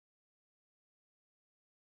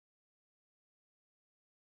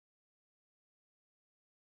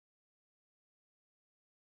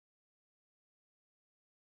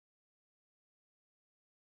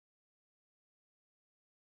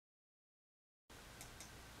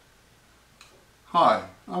Hi,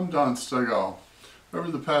 I'm Don Stegall.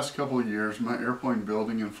 Over the past couple of years, my airplane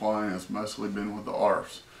building and flying has mostly been with the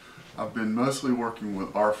ARFs. I've been mostly working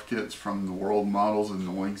with ARF kits from the World Models and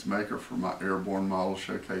the Wings Maker for my Airborne Model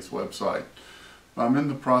Showcase website. I'm in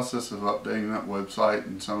the process of updating that website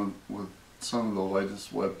and with some of the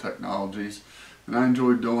latest web technologies, and I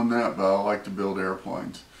enjoy doing that, but I like to build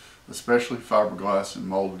airplanes, especially fiberglass and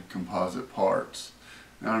molded composite parts.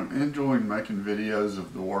 And I'm enjoying making videos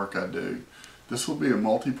of the work I do. This will be a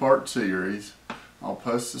multi-part series. I'll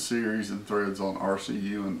post the series and threads on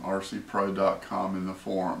RCU and rcpro.com in the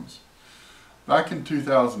forums. Back in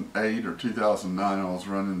 2008 or 2009, I was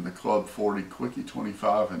running the Club 40 Quickie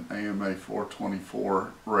 25 and AMA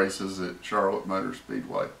 424 races at Charlotte Motor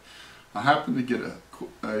Speedway. I happened to get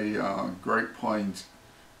a Great Plains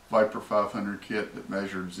Viper 500 kit that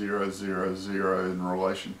measured 000 in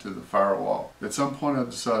relation to the firewall. At some point I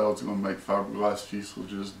decided I was going to make fiberglass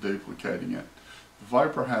fuselages duplicating it. The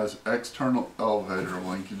Viper has external elevator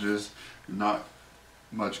linkages, and not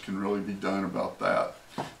much can really be done about that.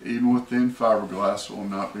 Even within fiberglass, there will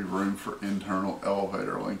not be room for internal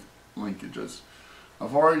elevator linkages.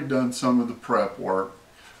 I've already done some of the prep work.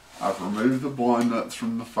 I've removed the blind nuts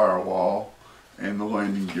from the firewall and the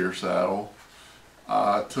landing gear saddle.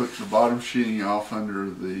 I took the bottom sheeting off under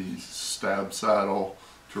the stab saddle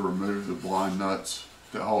to remove the blind nuts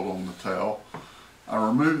that hold on the tail. I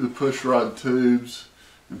removed the push rod tubes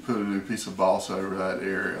and put a new piece of balsa over that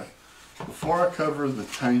area. Before I cover the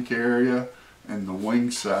tank area and the wing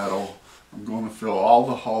saddle, I'm going to fill all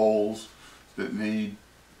the holes that need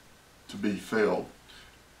to be filled.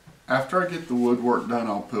 After I get the woodwork done,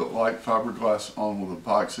 I'll put light fiberglass on with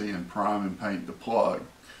epoxy and prime and paint the plug.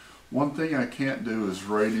 One thing I can't do is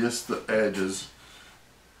radius the edges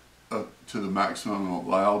up to the maximum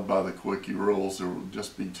allowed by the Quickie rules. There will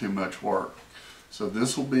just be too much work. So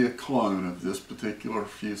this will be a clone of this particular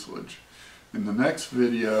fuselage. In the next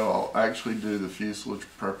video, I'll actually do the fuselage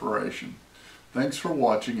preparation. Thanks for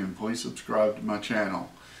watching, and please subscribe to my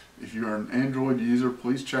channel. If you are an Android user,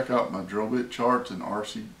 please check out my drill bit charts and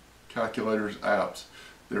RC calculators apps.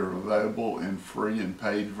 They're available in free and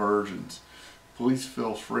paid versions. Please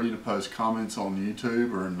feel free to post comments on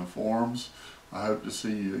YouTube or in the forums. I hope to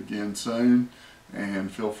see you again soon,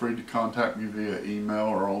 and feel free to contact me via email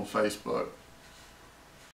or on Facebook.